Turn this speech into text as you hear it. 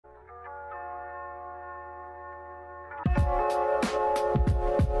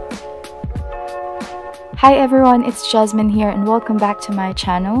Hi everyone, it's Jasmine here and welcome back to my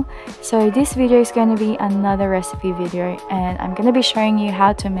channel. So this video is going to be another recipe video and I'm going to be showing you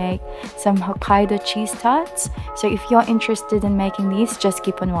how to make some Hokkaido cheese tarts. So if you're interested in making these, just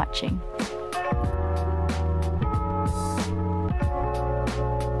keep on watching.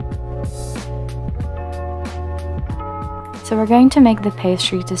 So we're going to make the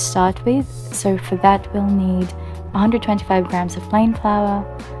pastry to start with. So for that we'll need 125 grams of plain flour,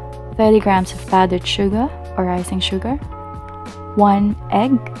 30 grams of powdered sugar or icing sugar, 1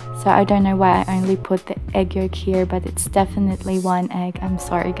 egg. So I don't know why I only put the egg yolk here, but it's definitely 1 egg. I'm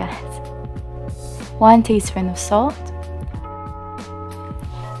sorry guys. 1 teaspoon of salt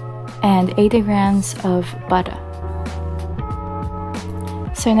and 80 grams of butter.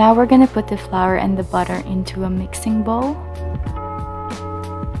 So now we're gonna put the flour and the butter into a mixing bowl.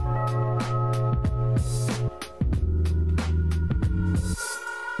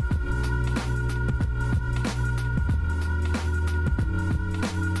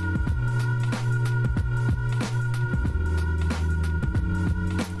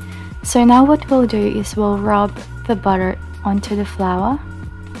 So now what we'll do is we'll rub the butter onto the flour.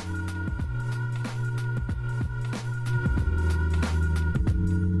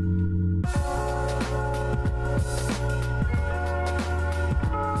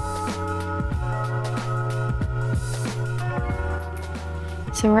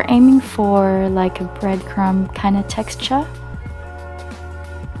 So we're aiming for like a breadcrumb kind of texture.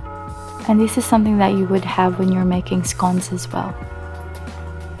 And this is something that you would have when you're making scones as well.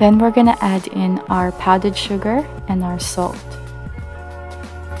 Then we're gonna add in our powdered sugar and our salt.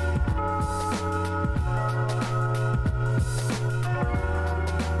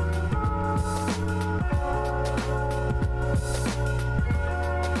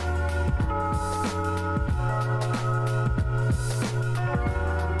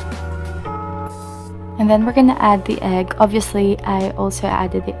 And then we're gonna add the egg. Obviously, I also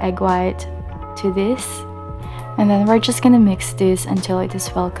added the egg white to this. And then we're just gonna mix this until it is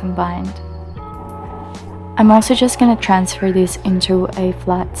well combined. I'm also just gonna transfer this into a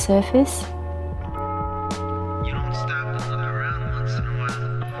flat surface.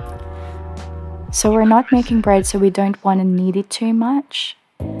 So we're not making bread, so we don't want to knead it too much.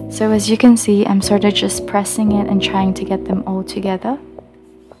 So as you can see, I'm sort of just pressing it and trying to get them all together.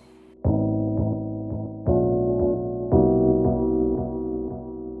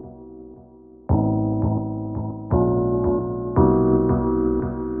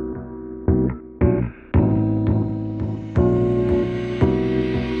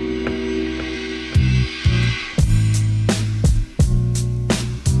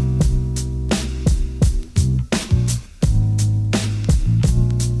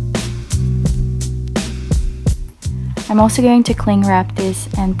 I'm also going to cling wrap this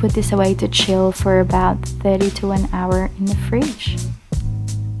and put this away to chill for about 30 to an hour in the fridge.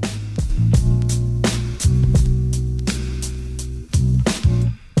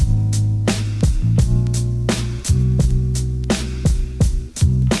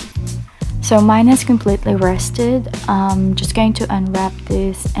 So mine has completely rested. I'm just going to unwrap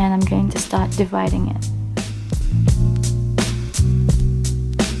this and I'm going to start dividing it.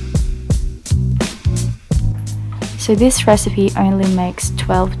 So this recipe only makes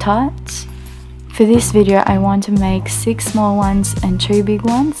 12 tarts. For this video I want to make 6 small ones and 2 big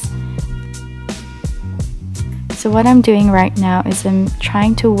ones. So what I'm doing right now is I'm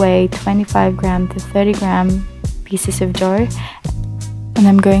trying to weigh 25 gram to 30 gram pieces of dough and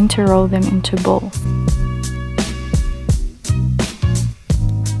I'm going to roll them into balls.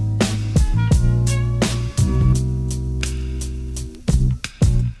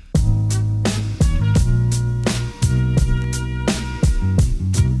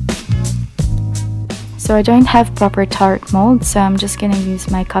 So I don't have proper tart mold, so I'm just gonna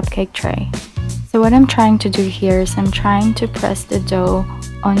use my cupcake tray. So what I'm trying to do here is I'm trying to press the dough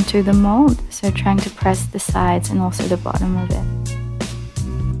onto the mold. So trying to press the sides and also the bottom of it.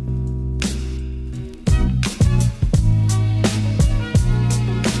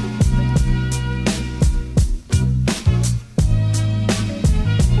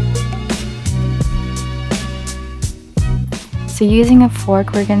 So using a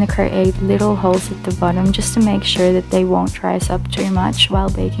fork, we're going to create little holes at the bottom just to make sure that they won't rise up too much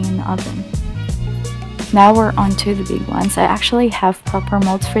while baking in the oven. Now we're on to the big ones. I actually have proper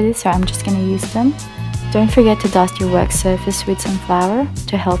molds for this, so I'm just going to use them. Don't forget to dust your work surface with some flour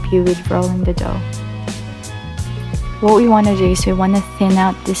to help you with rolling the dough. What we want to do is we want to thin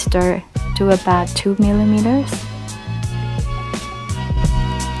out this dough to about 2 millimeters.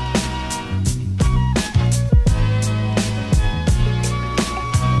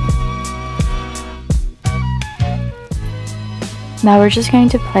 Now we're just going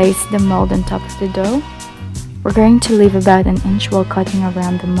to place the mold on top of the dough. We're going to leave about an inch while cutting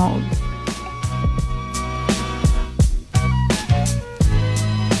around the mold.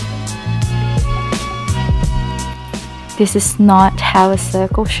 This is not how a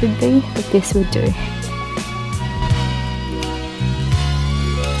circle should be, but this would do.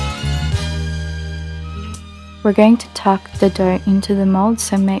 We're going to tuck the dough into the mold,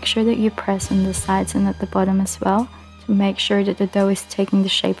 so make sure that you press on the sides and at the bottom as well to make sure that the dough is taking the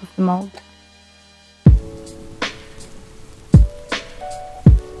shape of the mold.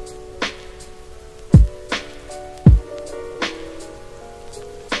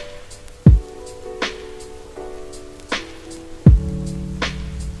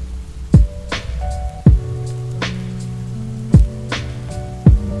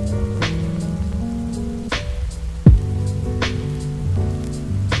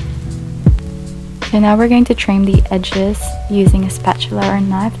 So now we're going to trim the edges using a spatula or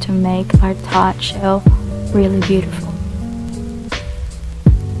knife to make our tart shell really beautiful.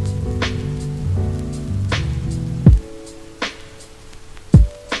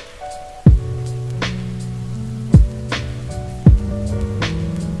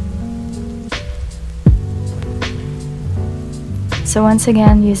 So once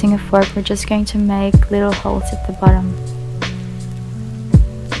again, using a fork, we're just going to make little holes at the bottom.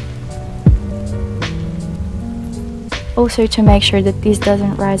 Also, to make sure that this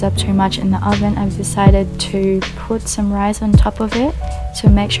doesn't rise up too much in the oven, I've decided to put some rice on top of it, so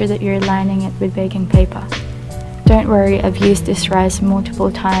make sure that you're lining it with baking paper. Don't worry, I've used this rice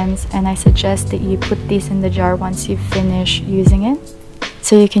multiple times and I suggest that you put this in the jar once you finish using it,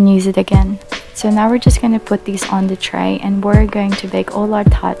 so you can use it again. So now we're just going to put these on the tray and we're going to bake all our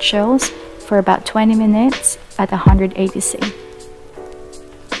tart shells for about 20 minutes at 180 C.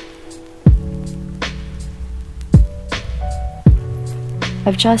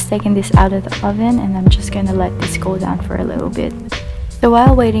 I've just taken this out of the oven and I'm just going to let this cool down for a little bit. So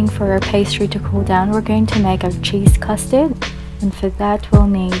while waiting for our pastry to cool down, we're going to make our cheese custard, and for that we'll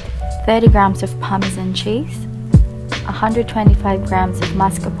need 30 grams of Parmesan cheese, 125 grams of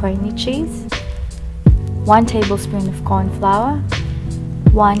mascarpone cheese, 1 tablespoon of corn flour,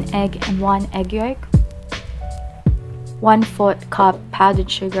 1 egg and 1 egg yolk, 1/4 cup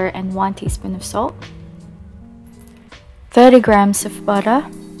powdered sugar and 1 teaspoon of salt, 30 grams of butter,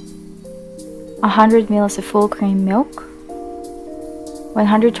 100 ml of full cream milk,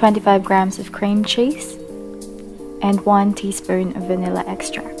 125 grams of cream cheese, and 1 teaspoon of vanilla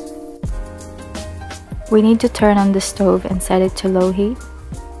extract. We need to turn on the stove and set it to low heat.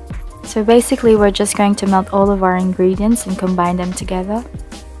 So basically we're just going to melt all of our ingredients and combine them together.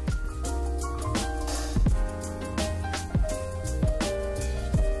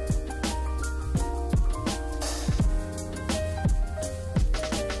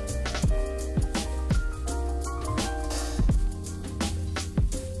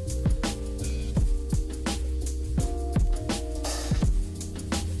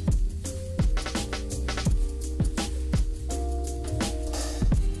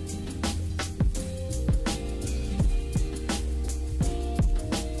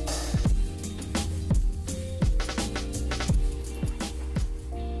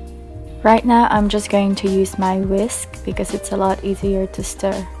 Right now I'm just going to use my whisk because it's a lot easier to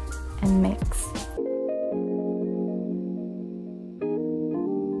stir and mix.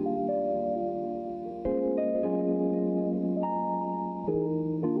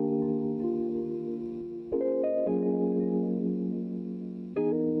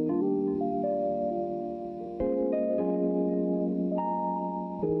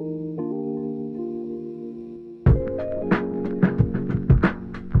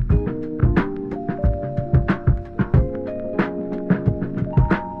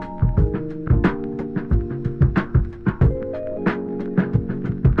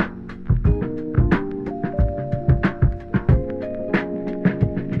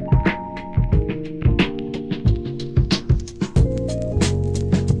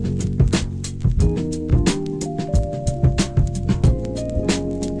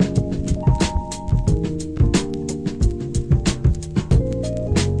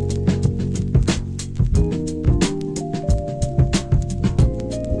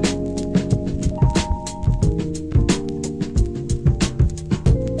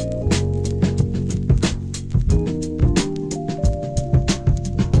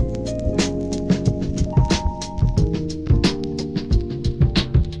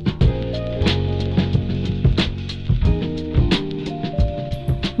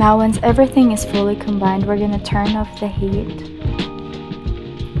 Now once everything is fully combined, we're going to turn off the heat.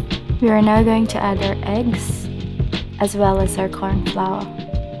 We are now going to add our eggs as well as our corn flour.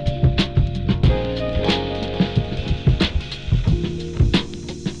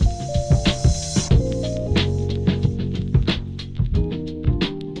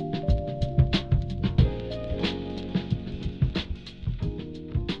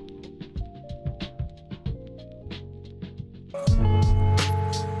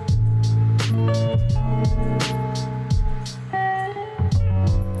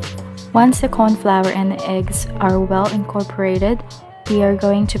 Once the corn flour and the eggs are well incorporated, we are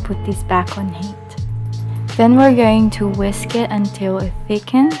going to put this back on heat. Then we're going to whisk it until it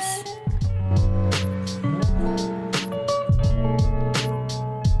thickens.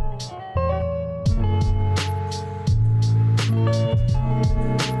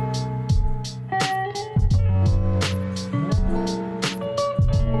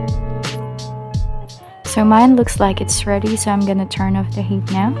 So mine looks like it's ready, so I'm gonna turn off the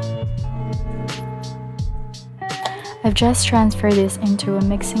heat now. I've just transferred this into a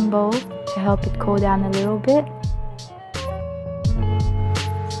mixing bowl to help it cool down a little bit.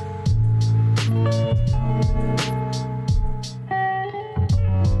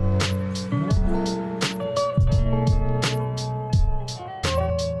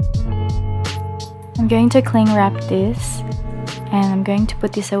 I'm going to cling wrap this, and I'm going to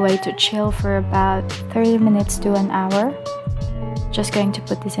put this away to chill for about 30 minutes to an hour. Just going to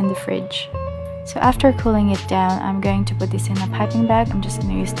put this in the fridge. So after cooling it down, I'm going to put this in a piping bag. I'm just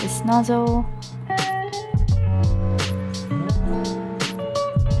going to use this nozzle.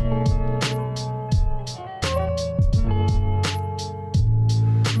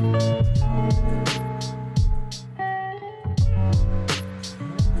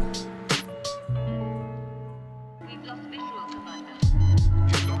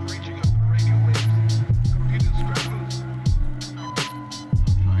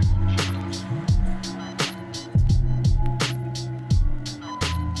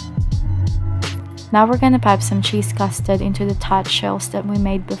 Now we're gonna pipe some cheese custard into the Tart shells that we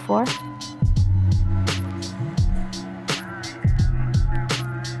made before.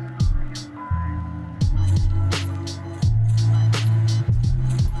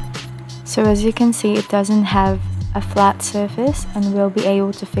 So as you can see, it doesn't have a flat surface, and we'll be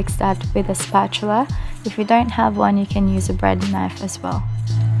able to fix that with a spatula. If you don't have one, you can use a bread knife as well.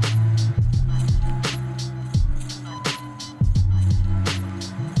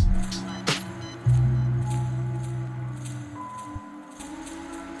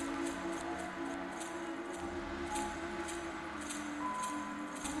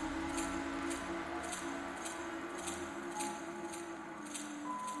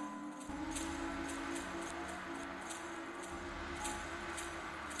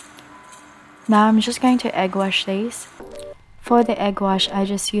 Now I'm just going to egg wash these. For the egg wash, I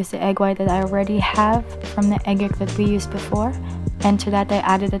just used the egg white that I already have from the egg yolk that we used before, and to that I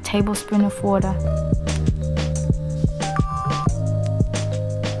added a tablespoon of water.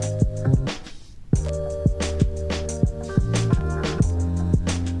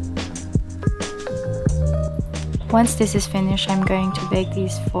 Once this is finished, I'm going to bake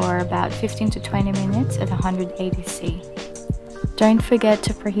these for about 15 to 20 minutes at 180°C. Don't forget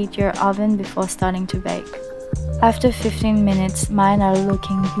to preheat your oven before starting to bake. After 15 minutes, mine are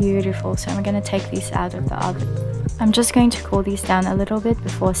looking beautiful, so I'm going to take these out of the oven. I'm just going to cool these down a little bit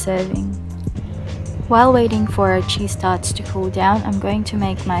before serving. While waiting for our cheese tarts to cool down, I'm going to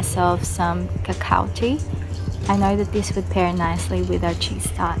make myself some cacao tea. I know that this would pair nicely with our cheese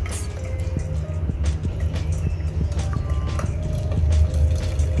tarts.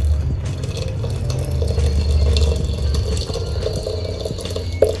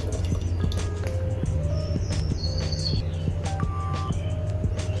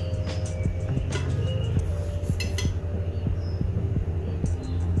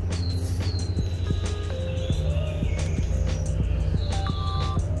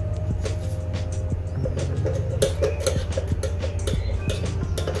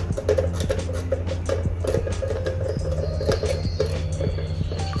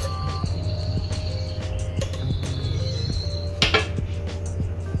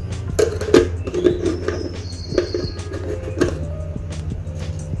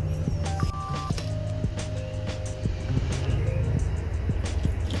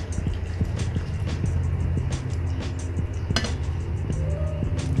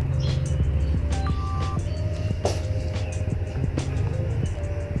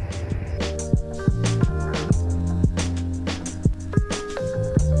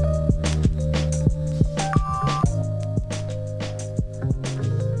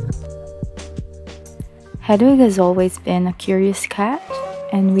 Hedwig has always been a curious cat,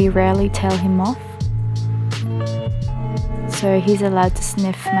 and we rarely tell him off. so he's allowed to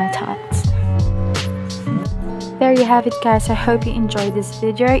sniff my tots. There you have it, guys. I hope you enjoyed this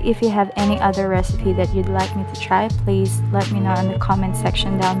video. If you have any other recipe that you'd like me to try, please let me know in the comment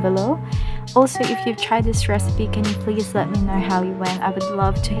section down below. Also, if you've tried this recipe, can you please let me know how you went? I would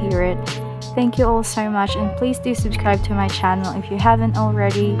love to hear it. Thank you all so much, and please do subscribe to my channel if you haven't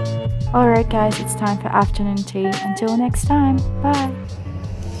already. Alright guys, it's time for afternoon tea. Until next time, bye!